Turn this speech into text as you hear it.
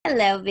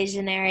Hello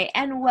visionary,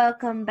 and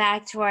welcome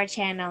back to our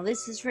channel.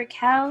 This is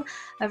Raquel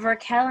of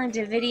Raquel and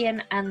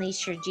Davidian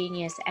Unleash Your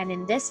Genius, and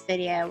in this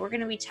video we're going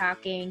to be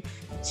talking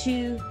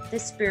to the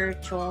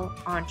spiritual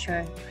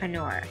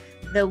entrepreneur,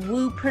 the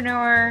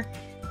woo-preneur,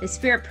 the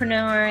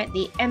spiritpreneur,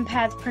 the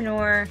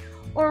empathpreneur,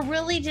 or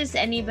really just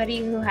anybody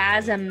who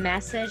has a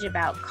message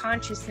about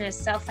consciousness,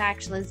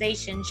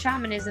 self-actualization,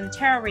 shamanism,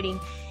 tarot reading,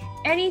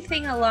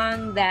 anything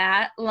along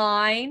that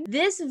line.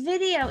 This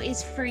video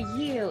is for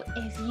you.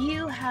 If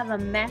you have a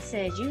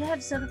message, you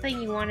have something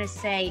you want to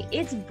say,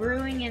 it's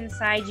brewing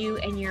inside you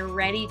and you're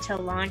ready to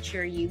launch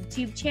your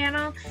YouTube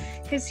channel.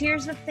 Because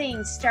here's the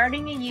thing,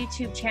 starting a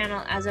YouTube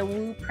channel as a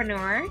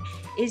woo-preneur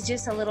is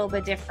just a little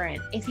bit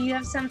different. If you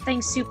have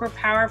something super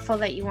powerful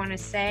that you want to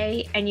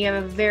say and you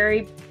have a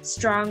very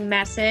strong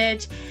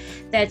message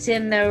that's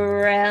in the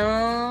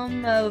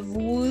realm of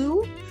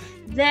woo,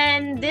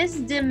 then this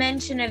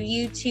dimension of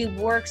YouTube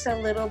works a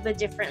little bit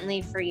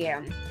differently for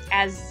you,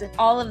 as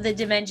all of the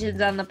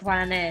dimensions on the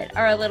planet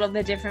are a little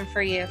bit different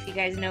for you, if you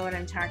guys know what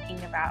I'm talking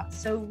about.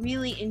 So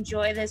really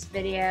enjoy this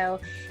video,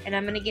 and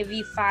I'm going to give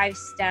you 5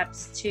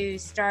 steps to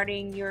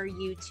starting your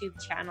YouTube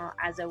channel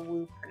as a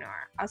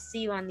woo-preneur. I'll see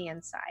you on the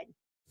inside.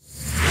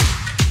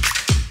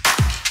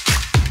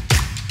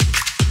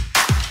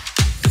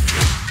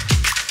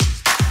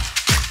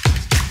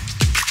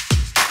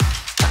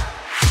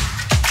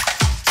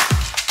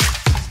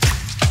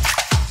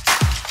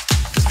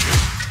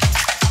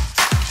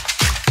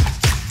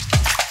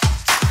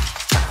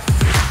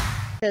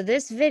 So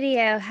this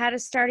video, how to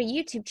start a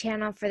YouTube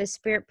channel for the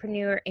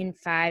spiritpreneur in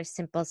 5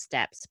 simple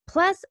steps.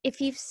 Plus, if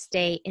you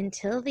stay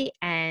until the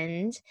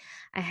end,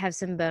 I have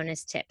some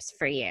bonus tips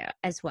for you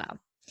as well.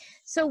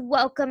 So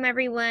welcome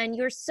everyone.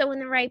 You're so in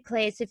the right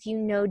place if you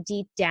know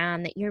deep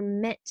down that you're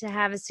meant to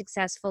have a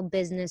successful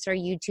business or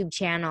YouTube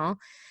channel,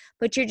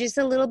 but you're just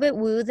a little bit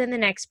woo than the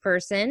next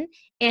person.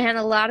 And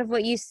a lot of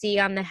what you see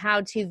on the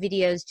how-to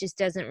videos just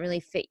doesn't really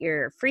fit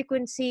your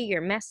frequency,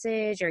 your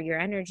message, or your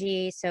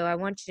energy. So I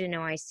want you to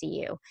know I see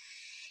you.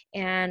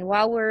 And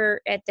while we're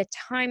at the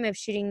time of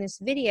shooting this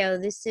video,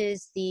 this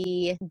is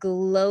the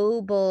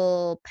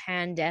global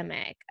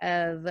pandemic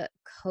of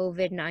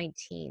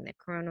COVID-19, the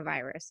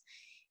coronavirus.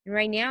 And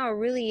right now it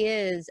really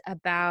is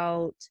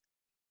about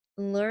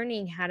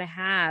learning how to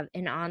have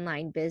an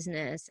online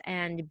business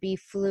and be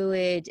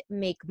fluid,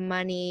 make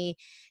money,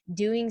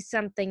 doing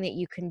something that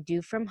you can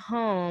do from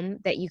home,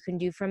 that you can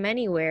do from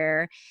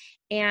anywhere,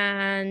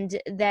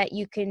 and that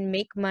you can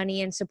make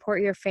money and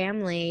support your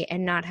family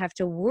and not have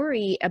to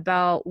worry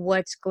about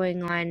what's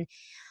going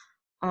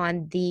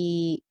on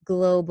the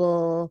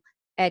global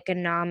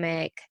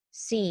economic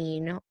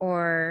scene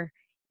or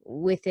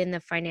within the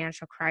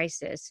financial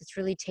crisis. It's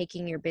really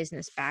taking your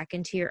business back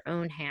into your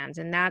own hands.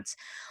 And that's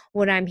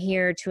what I'm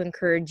here to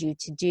encourage you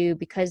to do,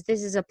 because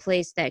this is a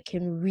place that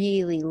can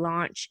really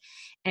launch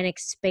and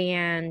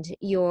expand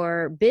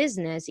your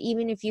business,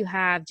 even if you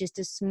have just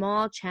a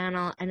small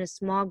channel and a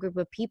small group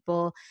of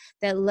people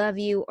that love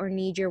you or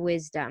need your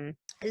wisdom.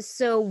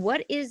 So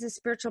what is a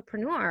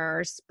spiritualpreneur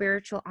or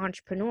spiritual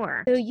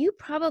entrepreneur? So you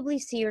probably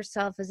see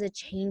yourself as a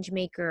change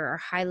maker or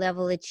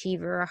high-level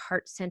achiever, a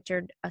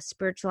heart-centered, a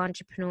spiritual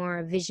entrepreneur,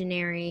 a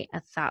visionary, a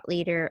thought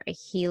leader, a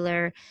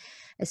healer,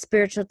 a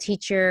spiritual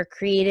teacher,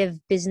 creative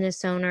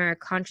business owner, a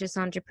conscious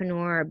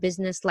entrepreneur, a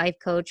business life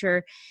coach,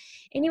 or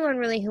anyone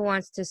really who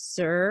wants to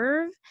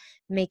serve,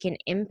 make an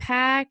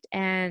impact,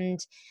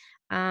 and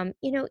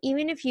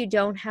even if you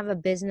don't have a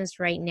business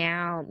right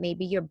now,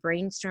 maybe you're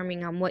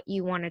brainstorming on what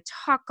you want to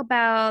talk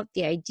about,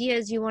 the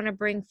ideas you want to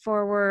bring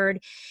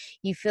forward.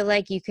 You feel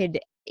like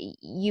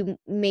you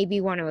maybe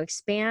want to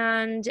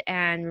expand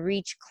and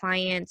reach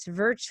clients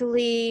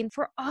virtually.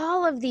 For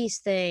all of these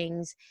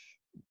things,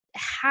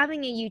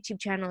 having a YouTube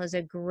channel is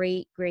a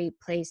great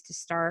place to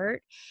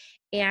start.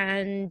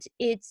 And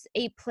it's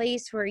a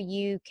place where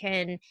you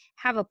can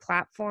have a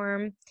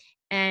platform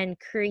and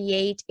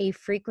create a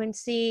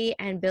frequency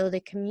and build a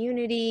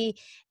community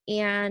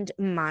and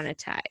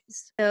monetize.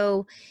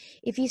 So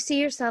if you see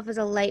yourself as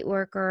a light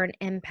worker, an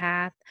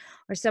empath,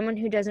 or someone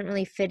who doesn't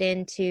really fit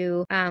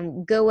into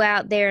go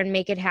out there and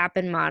make it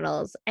happen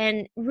models.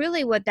 And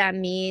really what that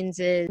means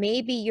is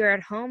maybe you're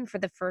at home for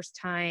the first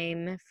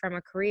time from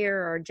a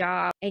career or a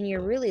job and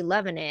you're really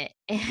loving it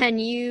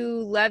and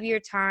you love your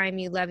time,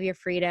 you love your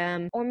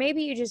freedom, or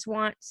maybe you just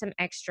want some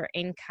extra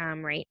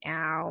income right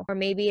now, or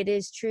maybe it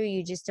is true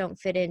you just don't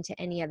fit into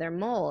any other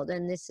mold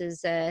and this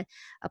is a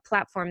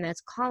platform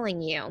that's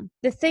calling you.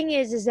 The thing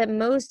is that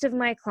most of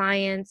my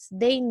clients,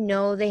 they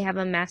know they have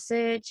a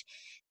message.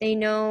 They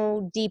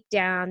know deep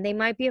down, they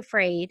might be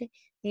afraid,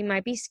 they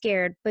might be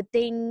scared, but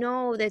they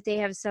know that they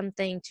have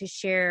something to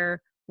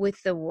share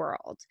with the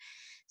world.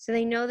 So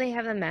they know they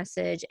have a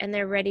message and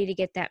they're ready to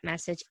get that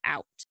message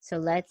out. So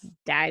let's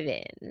dive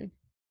in.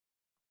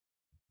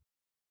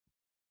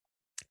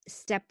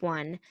 Step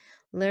 1,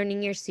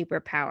 learning your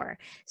superpower.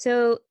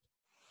 So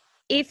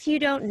if you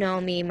don't know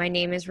me, my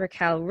name is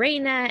Raquel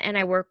Reina, and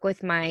I work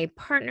with my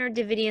partner,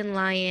 Davidian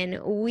Lion.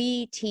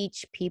 We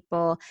teach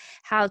people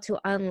how to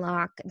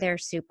unlock their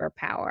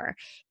superpower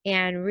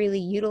and really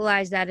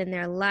utilize that in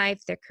their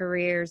life, their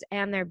careers,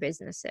 and their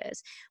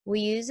businesses. We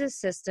use a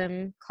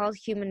system called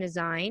human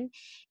design,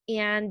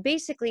 and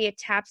basically it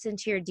taps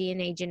into your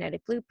DNA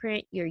genetic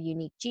blueprint, your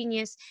unique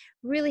genius,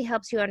 really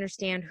helps you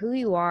understand who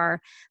you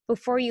are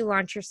before you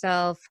launch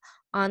yourself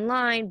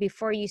online,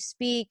 before you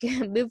speak,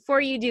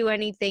 before you do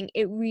anything.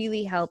 It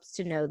really helps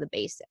to know the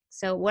basics.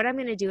 So what I'm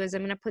going to do is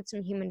I'm going to put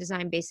some human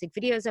design basic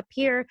videos up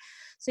here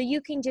so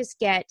you can just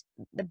get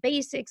the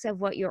basics of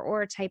what your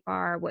aura type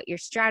are, what your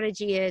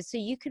strategy is, so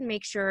you can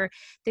make sure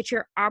that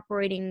you're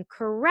operating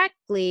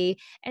correctly.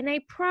 And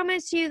I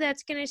promise you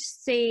that's going to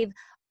save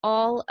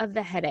all of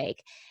the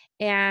headache.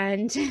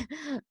 And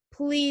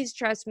please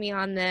trust me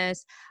on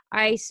this.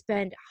 I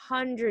spent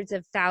hundreds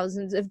of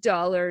thousands of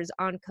dollars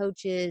on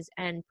coaches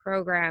and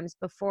programs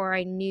before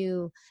I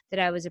knew that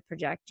I was a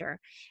projector.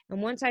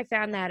 And once I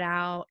found that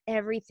out,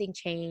 everything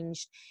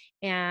changed.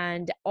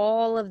 And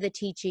all of the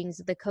teachings,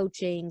 the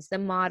coachings, the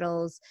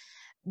models,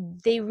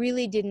 they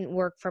really didn't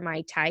work for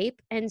my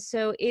type. And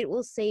so it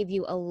will save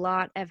you a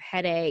lot of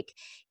headache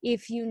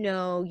if you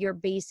know your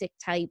basic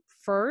type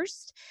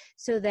first,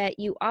 so that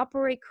you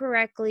operate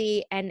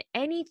correctly, and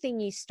anything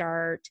you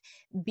start,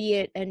 be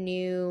it a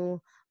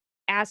new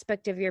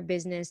aspect of your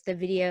business, the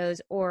videos,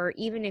 or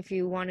even if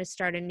you want to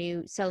start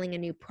selling a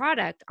new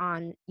product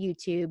on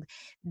YouTube,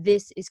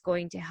 this is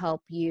going to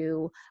help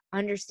you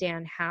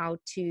understand how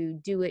to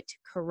do it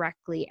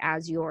correctly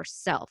as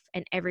yourself.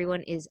 And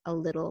everyone is a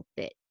little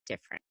bit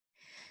different.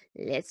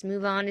 Let's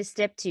move on to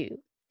step 2.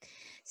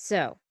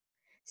 So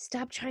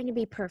stop trying to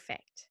be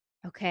perfect.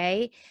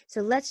 Okay.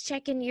 So let's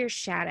check into your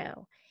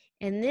shadow.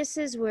 And this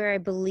is where I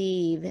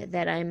believe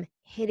that I'm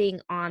hitting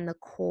on the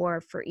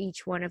core for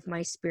each one of my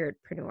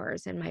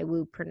spiritpreneurs and my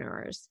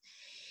woo-preneurs.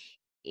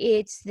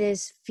 It's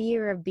this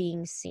fear of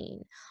being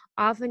seen.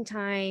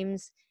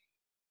 Oftentimes,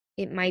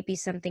 it might be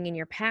something in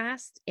your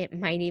past. It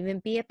might even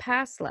be a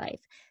past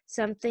life,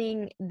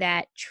 something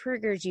that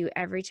triggers you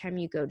every time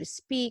you go to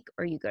speak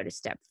or you go to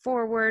step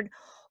forward,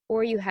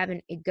 or you have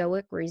an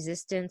egoic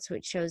resistance,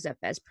 which shows up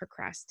as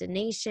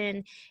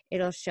procrastination.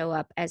 It'll show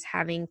up as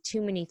having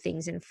too many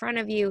things in front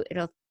of you.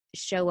 It'll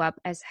show up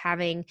as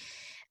having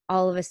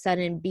all of a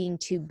sudden being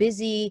too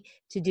busy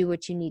to do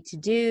what you need to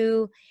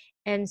do.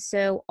 And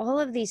so all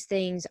of these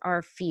things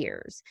are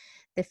fears.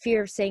 The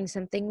fear of saying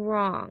something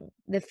wrong,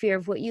 the fear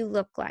of what you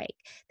look like,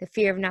 the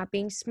fear of not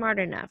being smart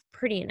enough,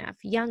 pretty enough,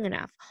 young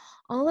enough.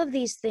 All of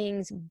these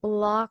things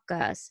block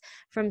us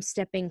from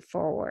stepping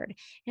forward.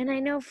 And I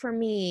know for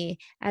me,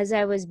 as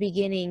I was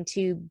beginning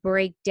to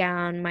break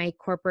down my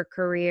corporate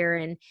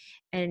career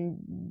and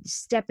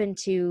step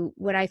into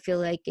what I feel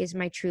like is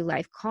my true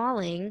life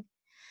calling,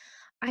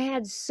 I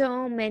had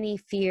so many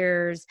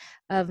fears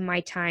of my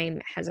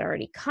time has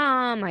already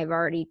come. I've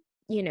already,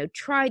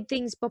 tried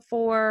things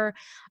before.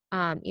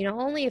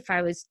 Only if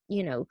I was,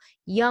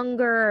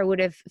 younger, I would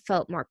have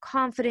felt more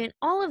confident.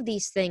 All of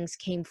these things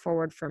came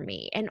forward for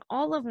me. And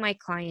all of my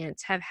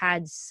clients have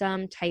had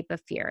some type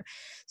of fear.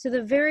 So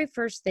the very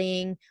first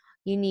thing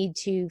you need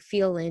to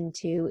feel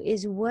into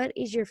is, what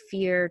is your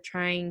fear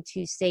trying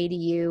to say to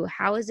you?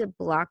 How is it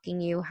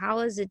blocking you? How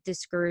is it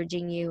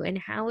discouraging you? And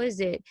how is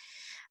it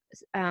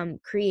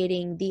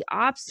creating the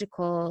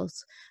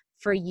obstacles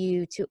for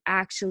you to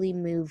actually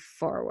move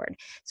forward?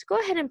 So go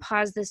ahead and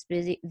pause this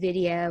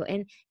video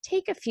and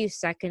take a few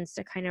seconds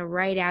to kind of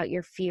write out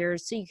your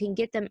fears so you can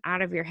get them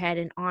out of your head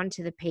and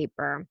onto the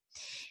paper.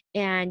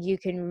 And you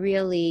can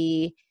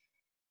really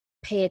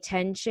pay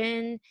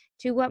attention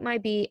to what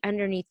might be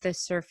underneath the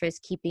surface,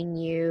 keeping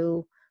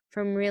you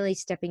from really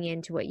stepping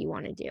into what you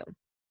want to do.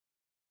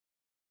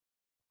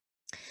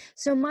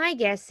 So my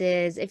guess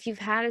is, if you've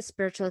had a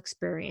spiritual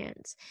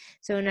experience,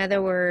 so in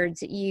other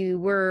words, you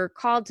were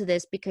called to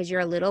this because you're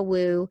a little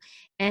woo,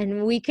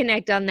 and we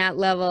connect on that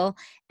level.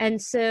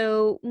 And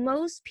so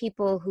most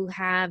people who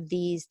have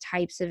these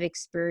types of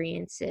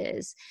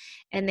experiences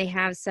and they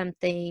have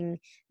something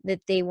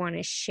that they want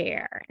to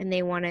share and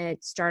they want to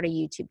start a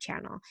YouTube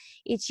channel,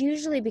 it's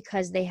usually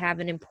because they have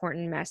an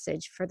important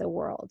message for the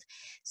world.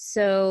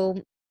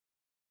 So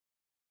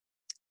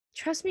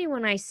trust me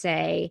when I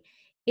say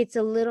it's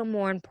a little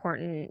more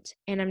important,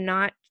 and I'm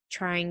not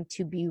trying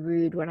to be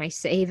rude when I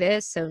say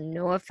this, so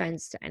no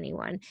offense to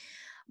anyone,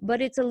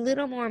 but it's a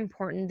little more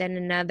important than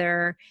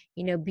another,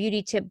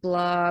 beauty tip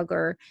blog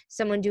or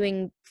someone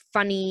doing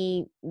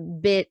funny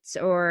bits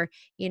or,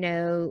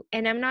 and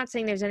I'm not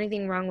saying there's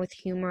anything wrong with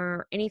humor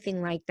or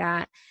anything like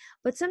that.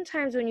 But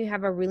sometimes when you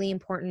have a really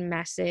important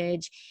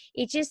message,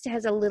 it just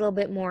has a little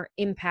bit more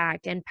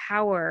impact and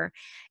power,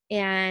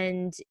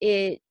 and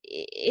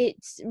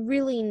it's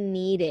really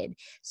needed.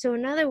 So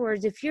in other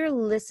words, if you're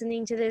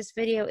listening to this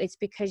video, it's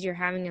because you're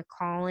having a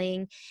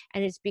calling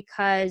and it's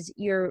because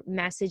your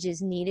message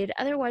is needed.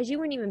 Otherwise, you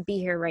wouldn't even be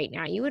here right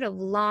now. You would have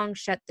long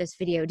shut this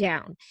video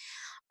down.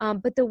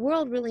 But the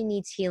world really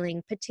needs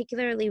healing,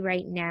 particularly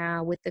right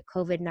now with the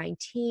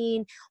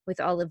COVID-19, with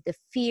all of the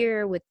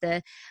fear, with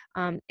the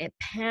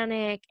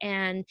panic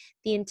and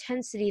the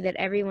intensity that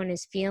everyone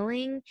is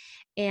feeling.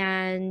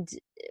 And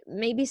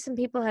maybe some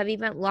people have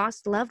even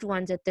lost loved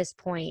ones at this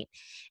point.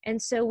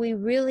 And so we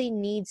really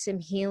need some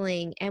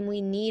healing and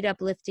we need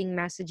uplifting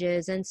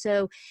messages. And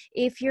so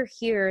if you're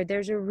here,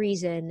 there's a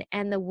reason,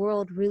 and the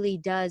world really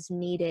does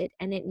need it,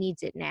 and it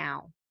needs it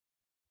now.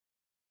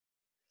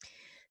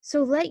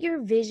 So let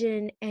your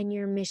vision and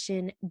your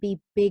mission be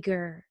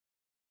bigger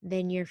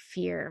than your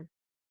fear.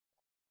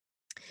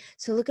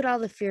 So look at all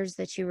the fears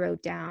that you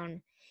wrote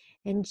down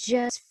and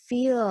just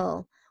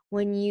feel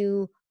when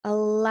you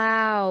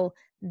allow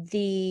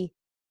the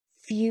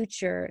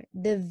future,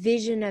 the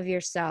vision of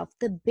yourself,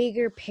 the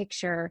bigger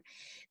picture.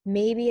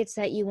 Maybe it's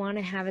that you want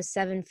to have a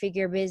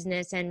 7-figure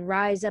business and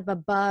rise up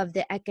above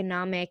the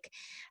economic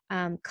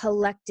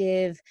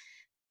collective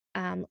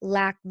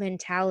lack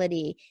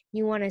mentality.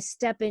 You want to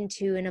step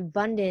into an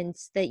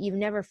abundance that you've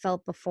never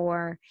felt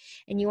before,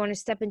 and you want to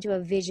step into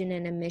a vision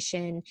and a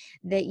mission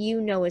that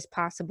you know is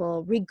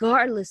possible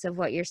regardless of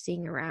what you're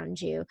seeing around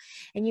you.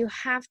 And you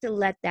have to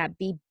let that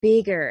be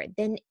bigger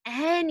than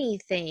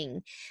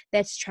anything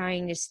that's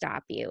trying to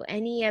stop you,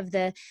 any of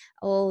the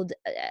old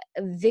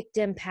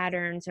victim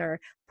patterns or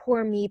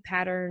poor me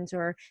patterns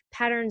or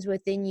patterns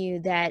within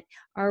you that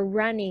are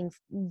running,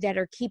 that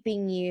are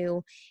keeping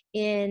you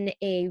in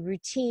a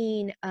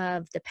routine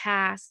of the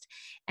past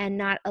and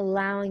not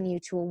allowing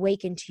you to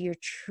awaken to your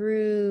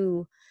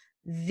true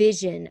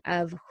vision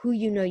of who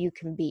you know you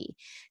can be.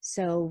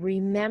 So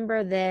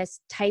remember this,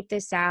 type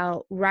this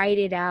out, write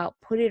it out,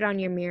 put it on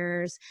your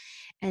mirrors,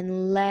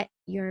 and let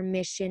your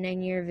mission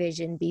and your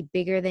vision be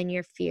bigger than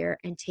your fear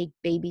and take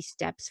baby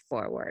steps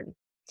forward.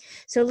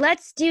 So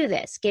let's do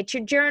this. Get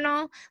your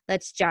journal.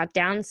 Let's jot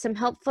down some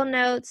helpful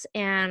notes,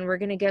 and we're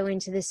going to go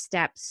into the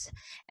steps.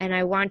 And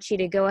I want you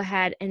to go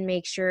ahead and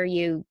make sure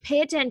you pay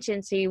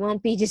attention so you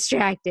won't be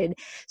distracted.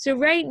 So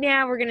right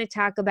now we're going to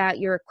talk about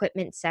your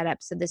equipment setup.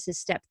 So this is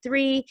step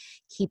 3.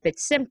 Keep it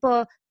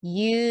simple.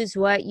 Use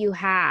what you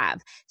have.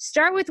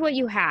 Start with what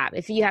you have.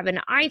 If you have an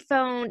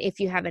iPhone, if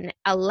you have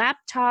a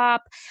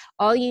laptop,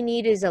 all you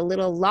need is a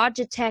little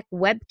Logitech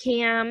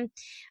webcam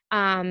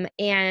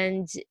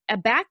and a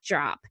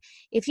backdrop.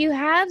 If you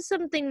have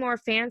something more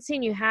fancy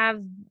and you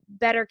have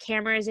better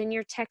cameras and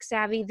you're tech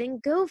savvy, then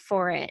go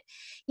for it.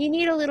 You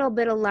need a little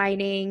bit of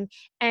lighting,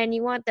 and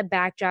you want the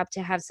backdrop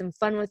to have some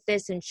fun with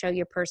this and show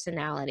your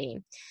personality.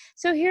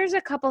 So here's a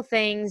couple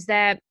things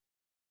that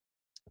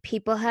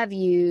people have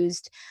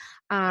used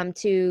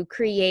to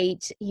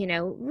create,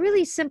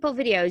 really simple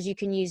videos. You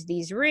can use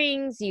these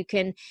rings. You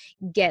can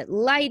get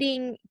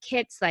lighting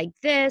kits like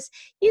this.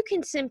 You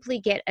can simply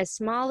get a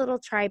small little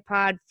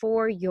tripod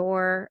for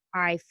your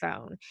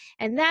iPhone.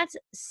 And that's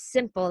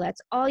simple.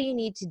 That's all you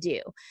need to do.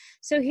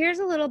 So here's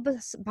a little bit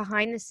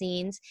behind the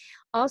scenes.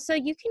 Also,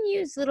 you can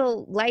use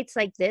little lights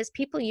like this.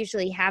 People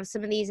usually have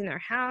some of these in their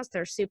house.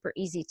 They're super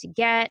easy to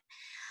get.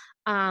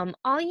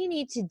 All you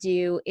need to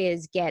do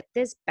is get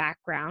this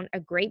background,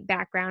 a great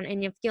background.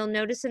 And if you'll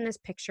notice in this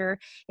picture,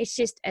 it's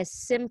just a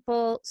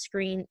simple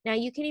screen. Now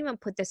you can even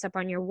put this up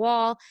on your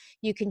wall.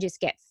 You can just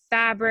get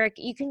fabric.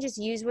 You can just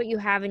use what you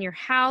have in your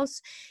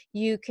house.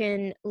 You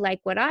can,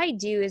 like what I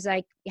do is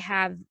I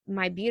have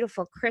my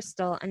beautiful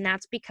crystal, and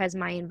that's because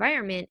my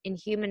environment in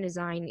human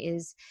design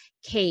is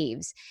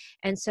caves.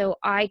 And so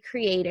I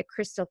create a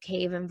crystal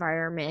cave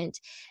environment.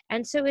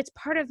 And so it's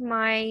part of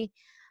my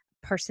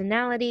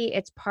personality.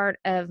 It's part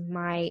of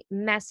my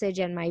message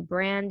and my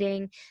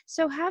branding.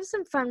 So have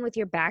some fun with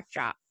your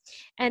backdrop.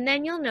 And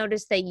then you'll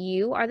notice that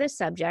you are the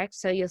subject.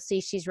 So you'll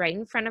see she's right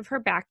in front of her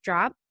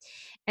backdrop.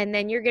 And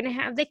then you're going to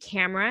have the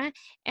camera.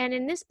 And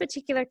in this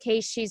particular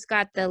case, she's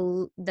got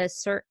the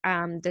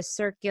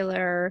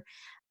circular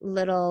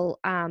little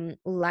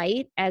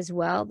light as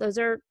well. Those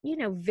are,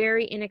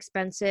 very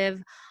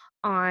inexpensive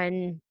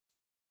on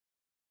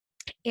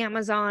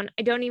Amazon.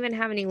 I don't even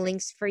have any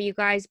links for you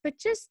guys, but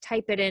just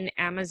type it in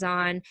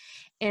Amazon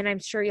and I'm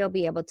sure you'll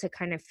be able to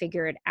kind of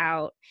figure it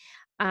out.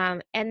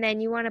 And then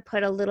you want to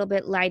put a little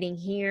bit lighting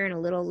here and a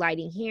little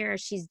lighting here.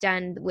 She's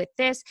done with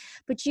this,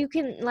 but you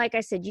can, like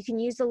I said, you can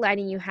use the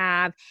lighting you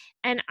have.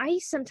 And I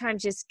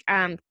sometimes just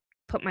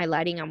put my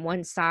lighting on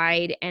one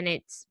side and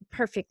it's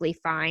perfectly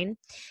fine.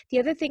 The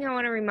other thing I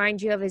want to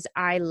remind you of is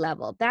eye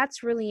level.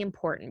 That's really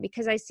important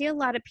because I see a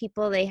lot of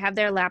people, they have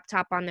their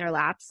laptop on their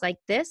laps like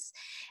this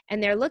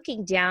and they're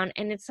looking down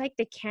and it's like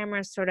the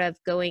camera's sort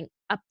of going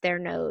up their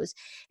nose.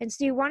 And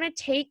so you want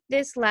to take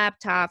this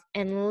laptop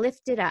and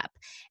lift it up.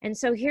 And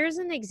so here's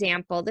an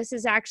example. This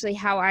is actually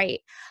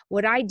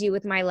what I do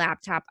with my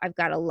laptop. I've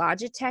got a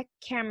Logitech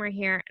camera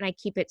here and I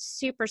keep it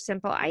super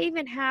simple. I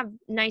even have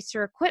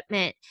nicer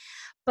equipment,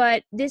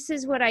 but this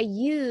is what I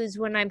use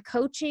when I'm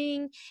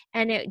coaching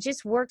and it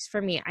just works for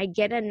me. I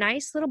get a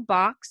nice little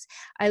box.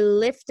 I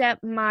lift up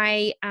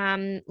my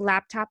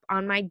laptop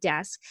on my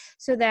desk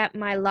so that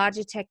my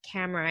Logitech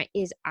camera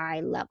is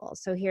eye level.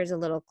 So here's a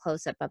little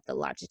close-up of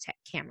the Logitech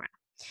camera.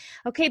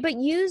 Okay, but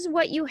use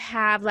what you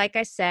have. Like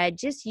I said,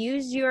 just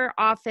use your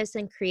office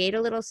and create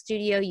a little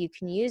studio. You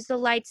can use the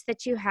lights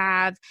that you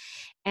have,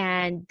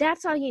 and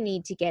that's all you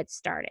need to get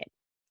started.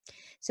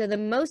 So the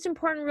most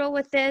important rule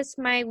with this,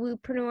 my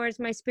woo-preneurs,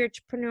 my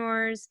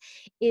spiritpreneurs,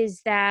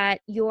 is that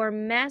your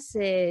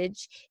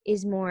message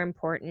is more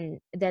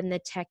important than the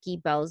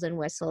techie bells and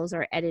whistles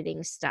or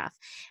editing stuff.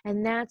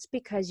 And that's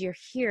because you're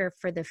here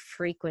for the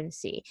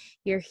frequency.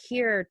 You're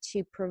here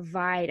to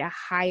provide a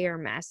higher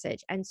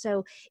message. And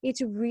so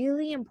it's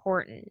really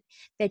important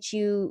that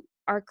you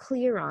are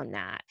clear on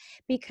that,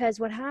 because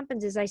what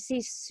happens is I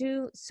see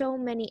so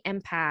many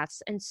empaths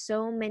and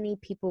so many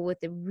people with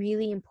the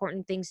really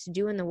important things to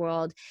do in the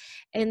world,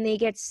 and they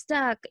get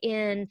stuck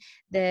in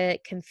the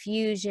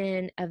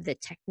confusion of the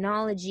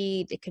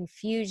technology, the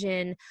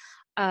confusion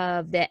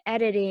of the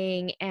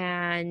editing,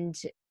 and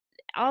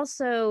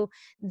also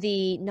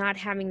the not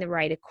having the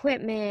right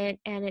equipment,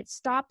 and it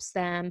stops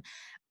them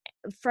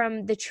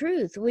from the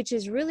truth, which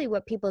is really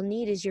what people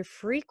need, is your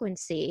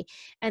frequency.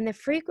 And the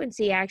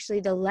frequency,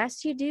 actually, the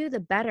less you do, the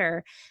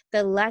better.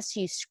 The less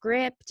you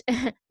script,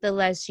 the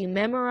less you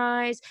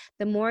memorize,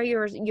 the more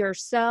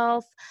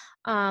yourself,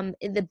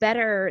 the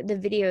better the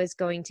video is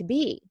going to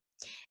be.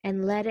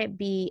 And let it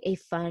be a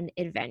fun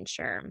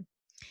adventure.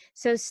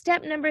 So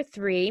step number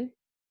 3,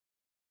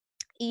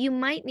 you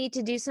might need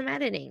to do some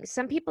editing.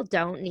 Some people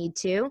don't need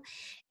to,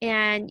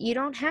 and you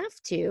don't have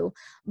to.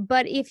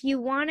 But if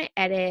you want to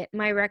edit,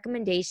 my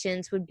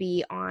recommendations would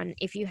be on,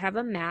 if you have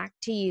a Mac,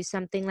 to use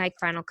something like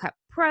Final Cut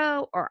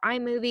Pro or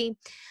iMovie.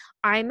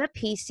 I'm a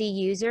PC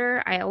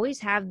user. I always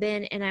have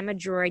been, and I'm a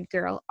Droid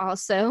girl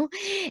also.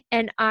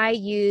 And I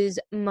use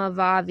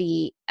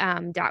Movavi.com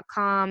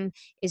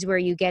is where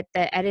you get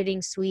the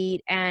editing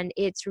suite, and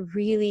it's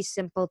really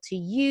simple to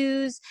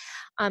use.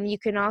 You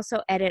can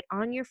also edit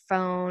on your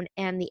phone,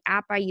 and the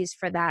app I use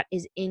for that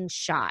is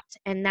InShot.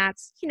 And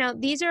that's,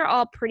 these are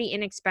all pretty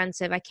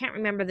inexpensive. I can't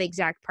remember the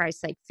exact price,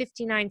 like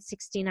 $59,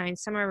 $69,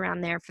 somewhere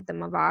around there for the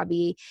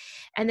Movavi.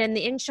 And then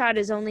the InShot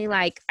is only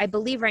like, I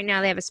believe right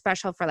now they have a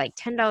special for like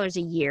 $10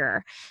 a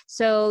year.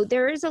 So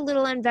there is a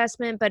little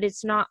investment, but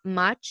it's not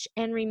much.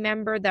 And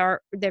remember, the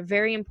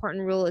very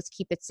important rule is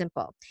keep it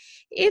simple.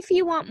 If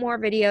you want more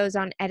videos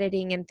on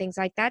editing and things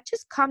like that,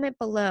 just comment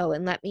below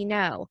and let me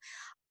know.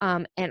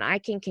 And I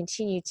can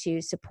continue to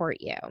support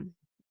you.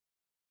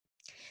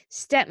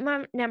 Step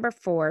number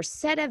 4,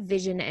 set a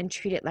vision and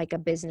treat it like a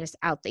business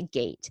out the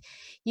gate.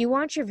 You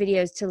want your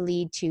videos to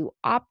lead to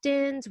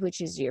opt-ins,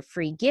 which is your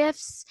free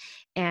gifts.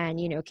 And,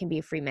 it can be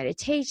a free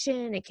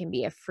meditation. It can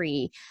be a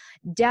free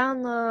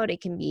download.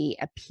 It can be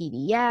a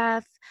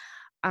PDF.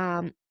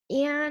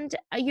 And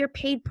your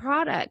paid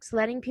products,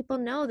 letting people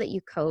know that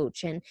you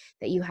coach and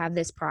that you have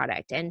this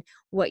product and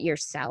what you're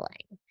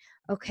selling.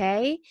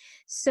 Okay?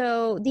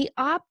 So the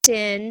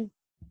opt-in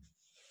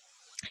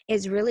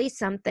is really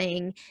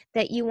something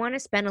that you want to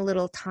spend a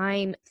little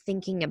time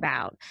thinking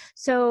about.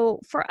 So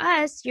for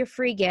us, your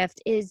free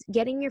gift is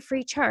getting your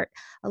free chart.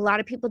 A lot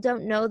of people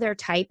don't know their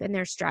type and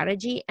their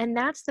strategy, and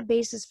that's the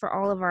basis for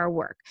all of our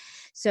work.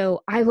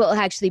 So I will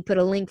actually put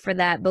a link for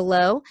that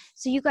below,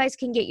 so you guys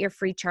can get your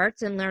free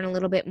charts and learn a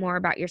little bit more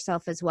about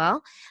yourself as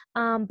well.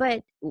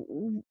 But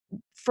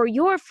for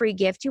your free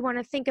gift, you want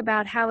to think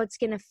about how it's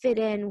going to fit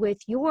in with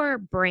your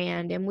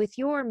brand and with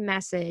your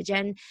message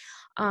and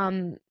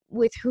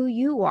with who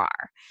you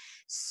are.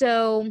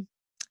 So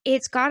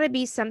it's got to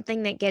be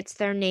something that gets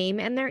their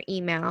name and their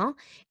email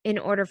in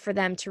order for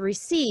them to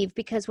receive,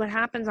 because what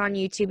happens on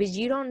YouTube is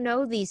you don't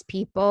know these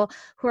people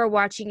who are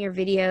watching your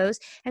videos,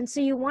 and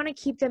so you want to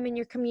keep them in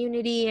your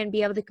community and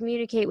be able to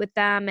communicate with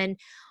them, and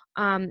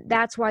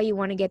that's why you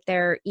want to get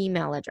their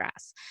email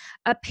address.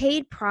 A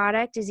paid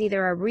product is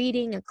either a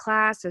reading, a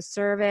class, a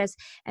service,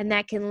 and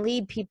that can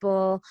lead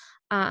people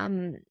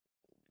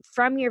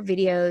from your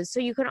videos.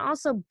 So you can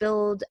also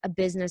build a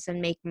business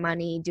and make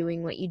money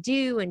doing what you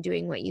do and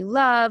doing what you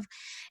love.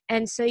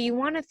 And so you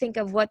want to think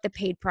of what the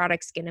paid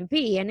product's going to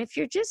be. And if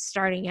you're just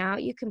starting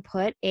out, you can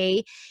put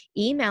a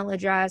email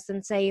address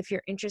and say, if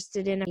you're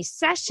interested in a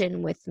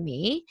session with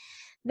me,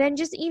 then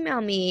just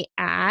email me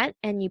at,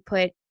 and you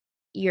put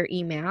your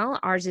email.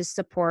 Ours is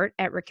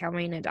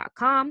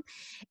support@raquelreina.com,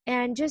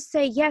 and just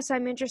say, yes,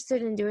 I'm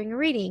interested in doing a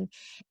reading.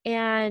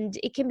 And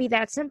it can be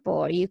that simple,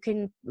 or you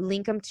can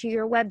link them to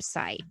your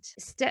website.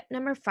 Step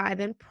number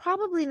 5, and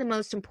probably the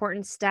most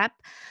important step,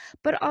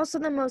 but also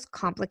the most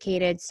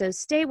complicated, so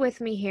stay with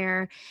me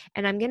here,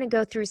 and I'm going to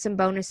go through some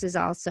bonuses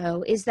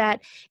also, is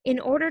that in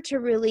order to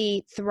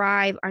really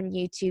thrive on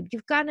YouTube,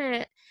 you've got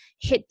to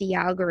hit the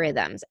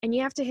algorithms, and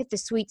you have to hit the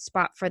sweet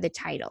spot for the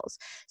titles.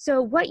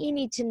 So what you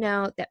need to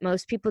know that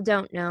most people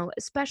don't know,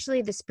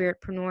 especially the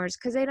spiritpreneurs,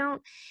 because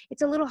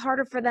it's a little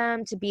harder for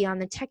them to be on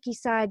the techie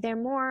side. They're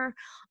more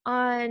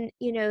on,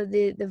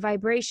 the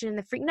vibration and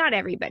the freak. Not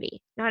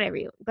everybody, not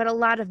everyone, but a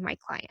lot of my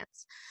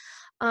clients.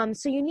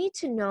 So you need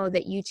to know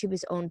that YouTube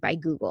is owned by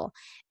Google.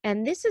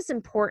 And this is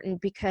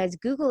important because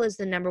Google is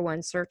the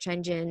 #1 search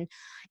engine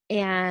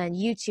and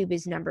YouTube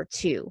is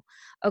 #2.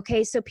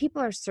 Okay, so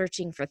people are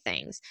searching for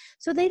things.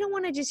 So they don't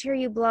want to just hear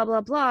you blah,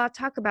 blah, blah,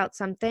 talk about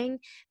something.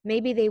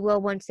 Maybe they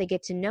will once they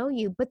get to know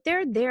you, but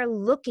they're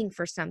looking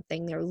for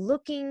something. They're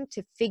looking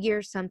to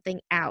figure something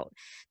out.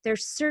 They're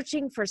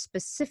searching for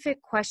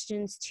specific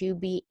questions to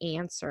be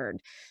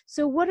answered.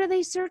 So what are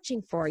they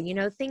searching for? You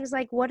know, things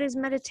like, what is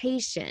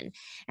meditation?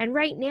 And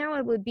right now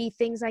it would be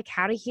things like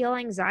how to heal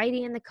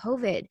anxiety in the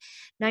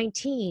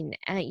COVID-19,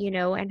 you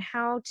know, and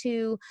how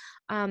to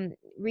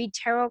read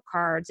tarot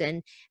cards,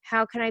 and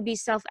how can I be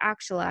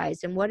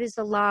self-actualized, and what is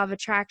the law of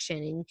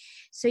attraction. And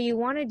so you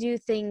want to do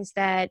things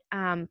that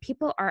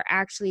people are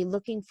actually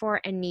looking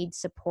for and need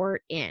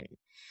support in.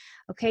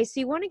 Okay, so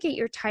you want to get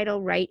your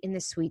title right in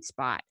the sweet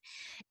spot.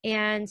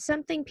 And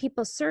something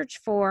people search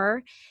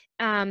for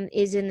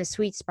is in the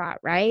sweet spot,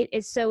 right?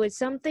 It's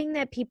something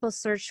that people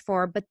search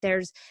for, but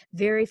there's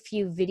very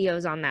few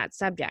videos on that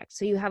subject.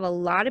 So you have a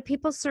lot of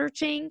people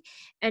searching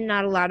and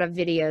not a lot of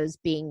videos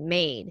being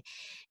made.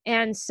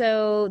 And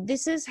so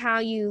this is how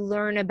you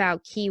learn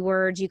about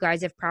keywords. You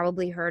guys have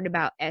probably heard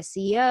about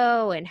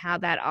SEO and how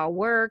that all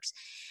works.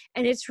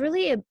 And it's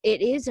really,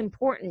 it is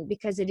important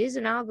because it is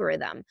an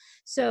algorithm.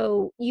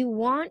 So you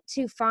want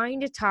to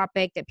find a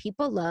topic that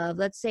people love.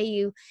 Let's say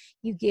you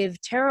give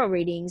tarot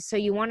readings. So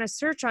you want to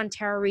search on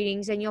tarot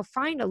readings and you'll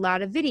find a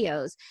lot of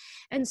videos.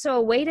 And so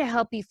a way to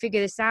help you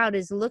figure this out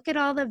is look at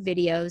all the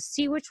videos,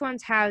 see which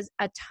ones has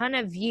a ton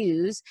of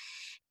views.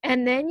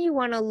 And then you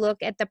want to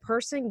look at the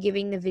person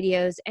giving the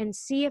videos and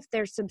see if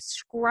their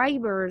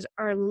subscribers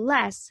are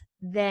less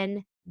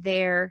than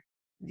their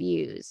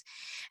views.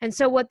 And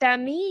so what that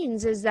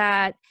means is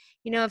that,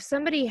 you know, if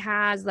somebody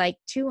has like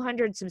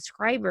 200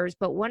 subscribers,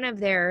 but one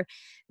of their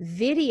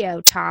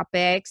video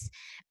topics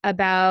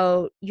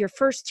about your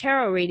first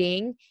tarot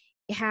reading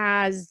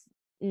has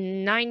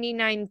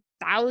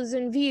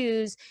 99,000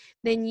 views,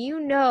 then you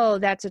know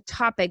that's a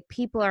topic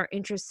people are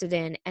interested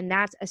in, and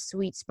that's a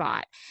sweet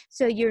spot.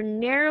 So you're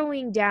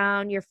narrowing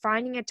down, you're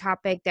finding a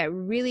topic that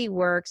really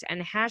works,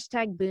 and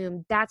hashtag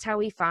boom, that's how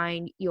we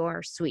find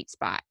your sweet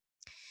spot.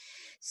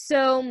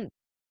 So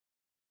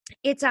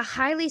it's a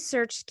highly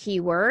searched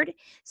keyword,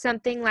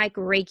 something like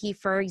Reiki,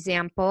 for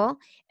example,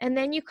 and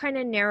then you kind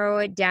of narrow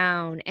it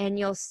down, and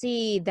you'll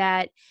see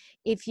that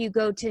if you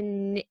go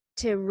to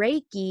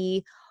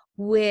Reiki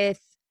with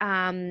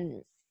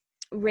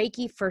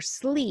Reiki for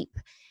sleep,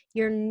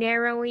 you're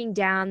narrowing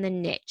down the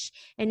niche.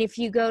 And if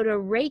you go to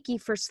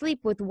Reiki for sleep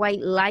with white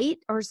light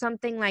or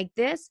something like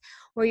this,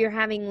 where you're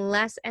having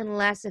less and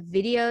less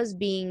videos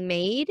being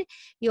made,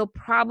 you'll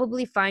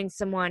probably find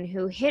someone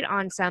who hit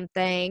on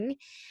something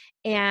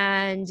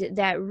and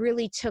that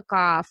really took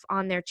off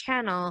on their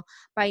channel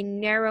by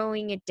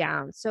narrowing it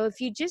down. So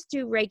if you just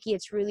do Reiki,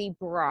 it's really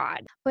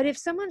broad. But if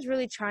someone's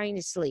really trying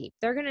to sleep,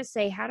 they're going to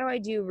say, how do I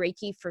do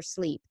Reiki for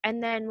sleep?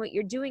 And then what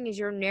you're doing is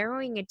you're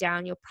narrowing it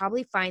down. You'll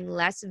probably find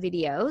less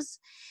videos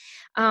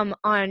on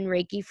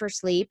Reiki for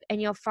sleep,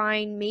 and you'll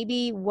find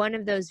maybe one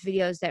of those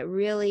videos that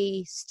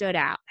really stood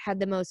out,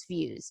 had the most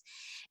views.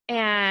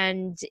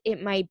 And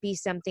it might be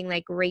something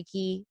like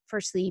Reiki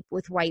for sleep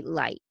with white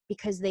light,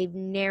 because they've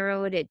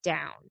narrowed it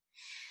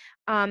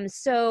down.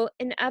 So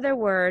in other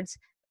words,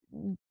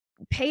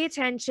 pay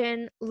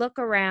attention, look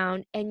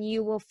around, and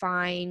you will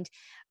find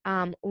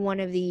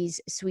one of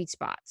these sweet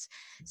spots.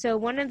 So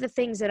one of the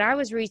things that I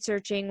was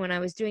researching when I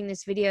was doing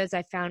this video is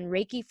I found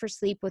Reiki for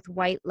sleep with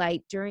white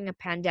light during a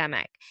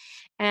pandemic.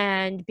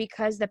 And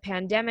because the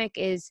pandemic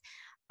is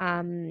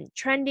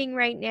trending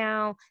right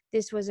now,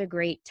 this was a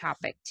great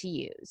topic to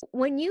use.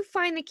 When you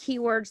find the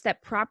keywords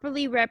that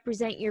properly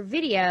represent your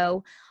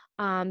video,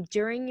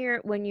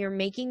 when you're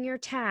making your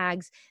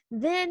tags,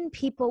 then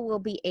people will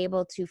be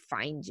able to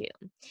find you.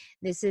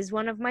 This is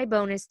one of my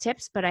bonus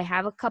tips, but I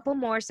have a couple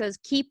more, so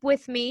keep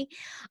with me.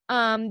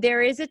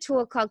 There is a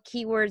tool called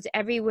Keywords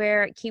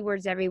Everywhere at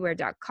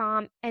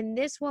keywordseverywhere.com, and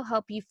this will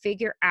help you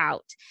figure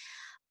out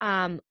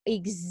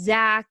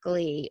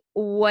exactly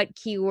what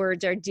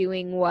keywords are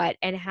doing what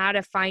and how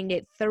to find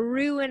it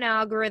through an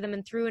algorithm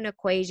and through an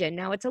equation.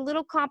 Now, it's a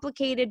little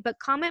complicated, but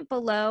comment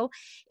below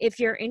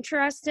if you're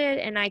interested,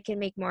 and I can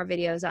make more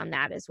videos on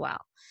that as well.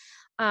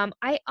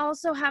 I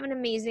also have an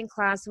amazing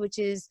class, which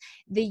is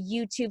the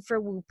YouTube for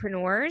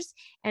woo-preneurs,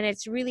 and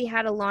it's really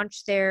how to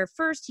launch their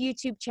first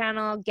YouTube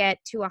channel, get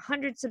to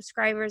 100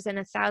 subscribers and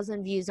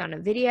 1,000 views on a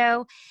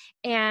video.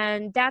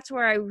 And that's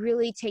where I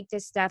really take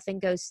this stuff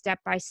and go step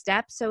by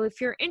step. So if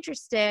you're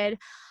interested,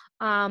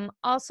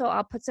 also,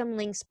 I'll put some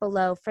links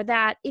below for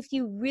that if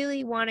you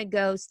really want to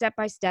go step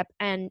by step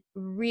and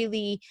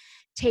really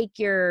take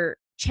your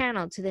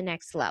channel to the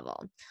next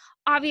level.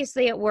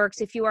 Obviously, it works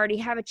if you already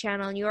have a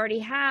channel and you already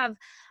have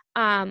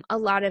a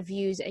lot of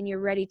views and you're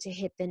ready to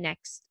hit the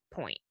next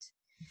point.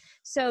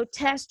 So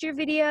test your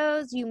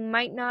videos. You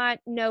might not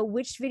know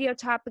which video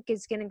topic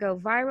is going to go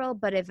viral,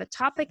 but if a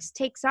topic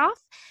takes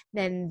off,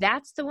 then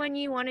that's the one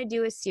you want to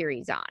do a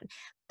series on.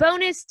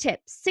 bonus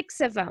tips,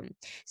 6 of them.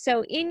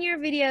 So in your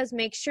videos,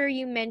 make sure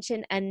you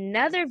mention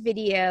another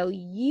video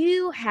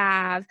you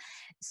have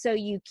so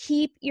you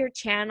keep your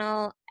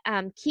channel,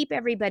 keep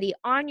everybody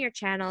on your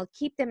channel,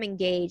 keep them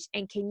engaged.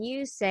 And can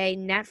you say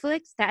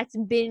Netflix? That's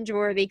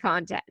binge-worthy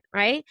content,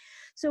 right?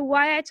 So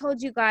why I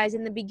told you guys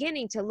in the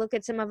beginning to look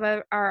at some of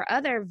our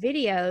other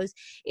videos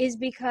is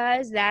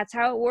because that's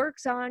how it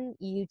works on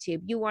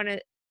YouTube. You want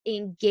to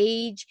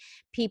engage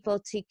people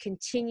to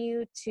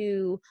continue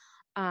to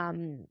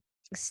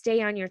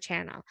stay on your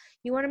channel.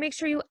 You want to make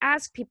sure you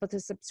ask people to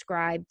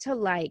subscribe, to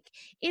like,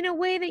 in a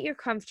way that you're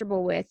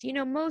comfortable with. You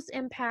know, most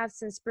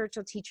empaths and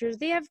spiritual teachers,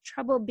 they have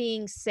trouble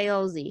being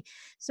salesy.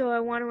 So I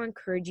want to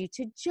encourage you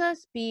to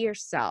just be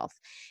yourself.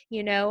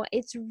 You know,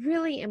 it's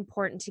really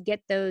important to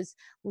get those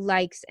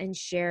likes and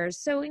shares.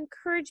 So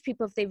encourage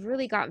people, if they've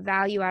really got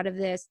value out of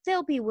this,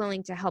 they'll be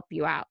willing to help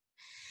you out.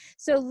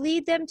 So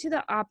lead them to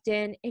the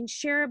opt-in and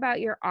share about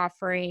your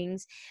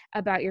offerings,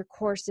 about your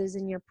courses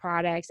and your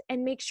products,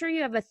 and make sure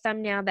you have a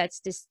thumbnail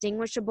that's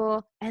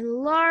distinguishable and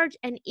large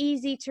and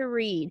easy to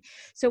read.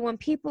 So when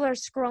people are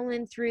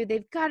scrolling through,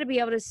 they've got to be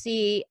able to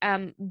see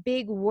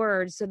big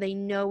words so they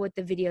know what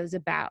the video is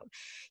about.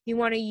 You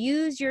want to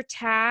use your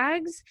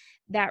tags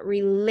that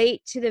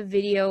relate to the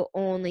video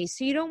only.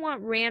 So you don't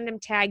want random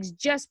tags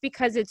just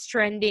because it's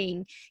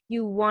trending.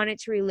 You want it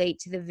to relate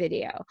to the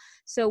video.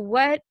 So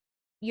what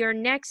your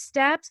next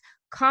steps,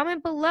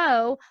 comment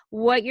below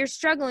what you're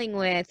struggling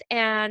with,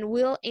 and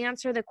we'll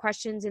answer the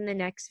questions in the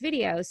next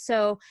video.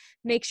 So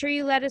make sure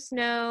you let us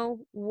know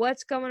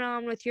what's going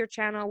on with your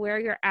channel, where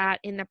you're at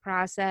in the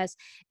process,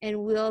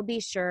 and we'll be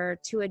sure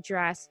to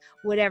address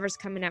whatever's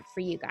coming up for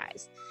you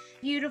guys.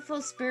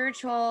 Beautiful,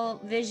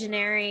 spiritual,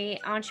 visionary,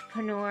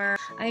 entrepreneur,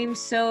 I am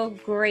so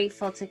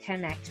grateful to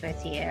connect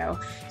with you.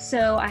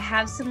 So I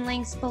have some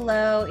links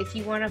below if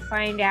you want to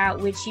find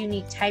out which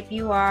unique type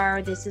you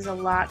are. This is a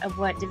lot of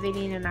what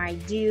Davidian and I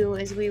do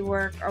as we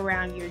work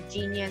around your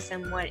genius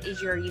and what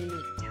is your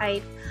unique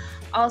type.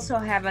 Also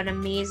have an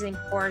amazing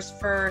course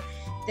for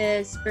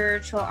the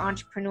spiritual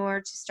entrepreneur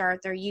to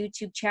start their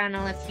YouTube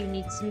channel. If you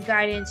need some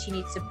guidance, you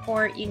need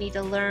support, you need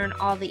to learn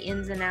all the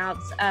ins and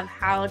outs of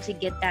how to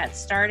get that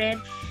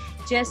started,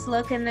 just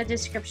look in the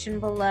description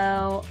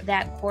below.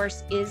 That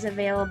course is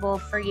available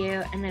for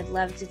you, and I'd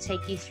love to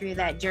take you through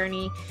that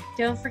journey.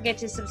 Don't forget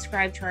to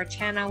subscribe to our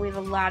channel. We have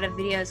a lot of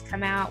videos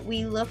come out.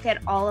 We look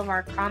at all of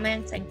our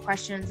comments and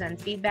questions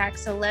and feedback,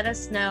 so let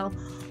us know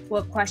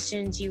what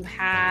questions you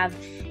have,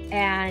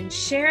 and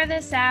share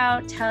this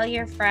out, tell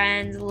your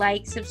friends,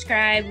 like,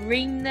 subscribe,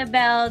 ring the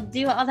bell,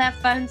 do all that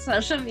fun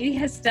social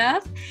media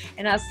stuff,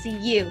 and I'll see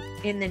you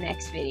in the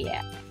next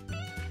video.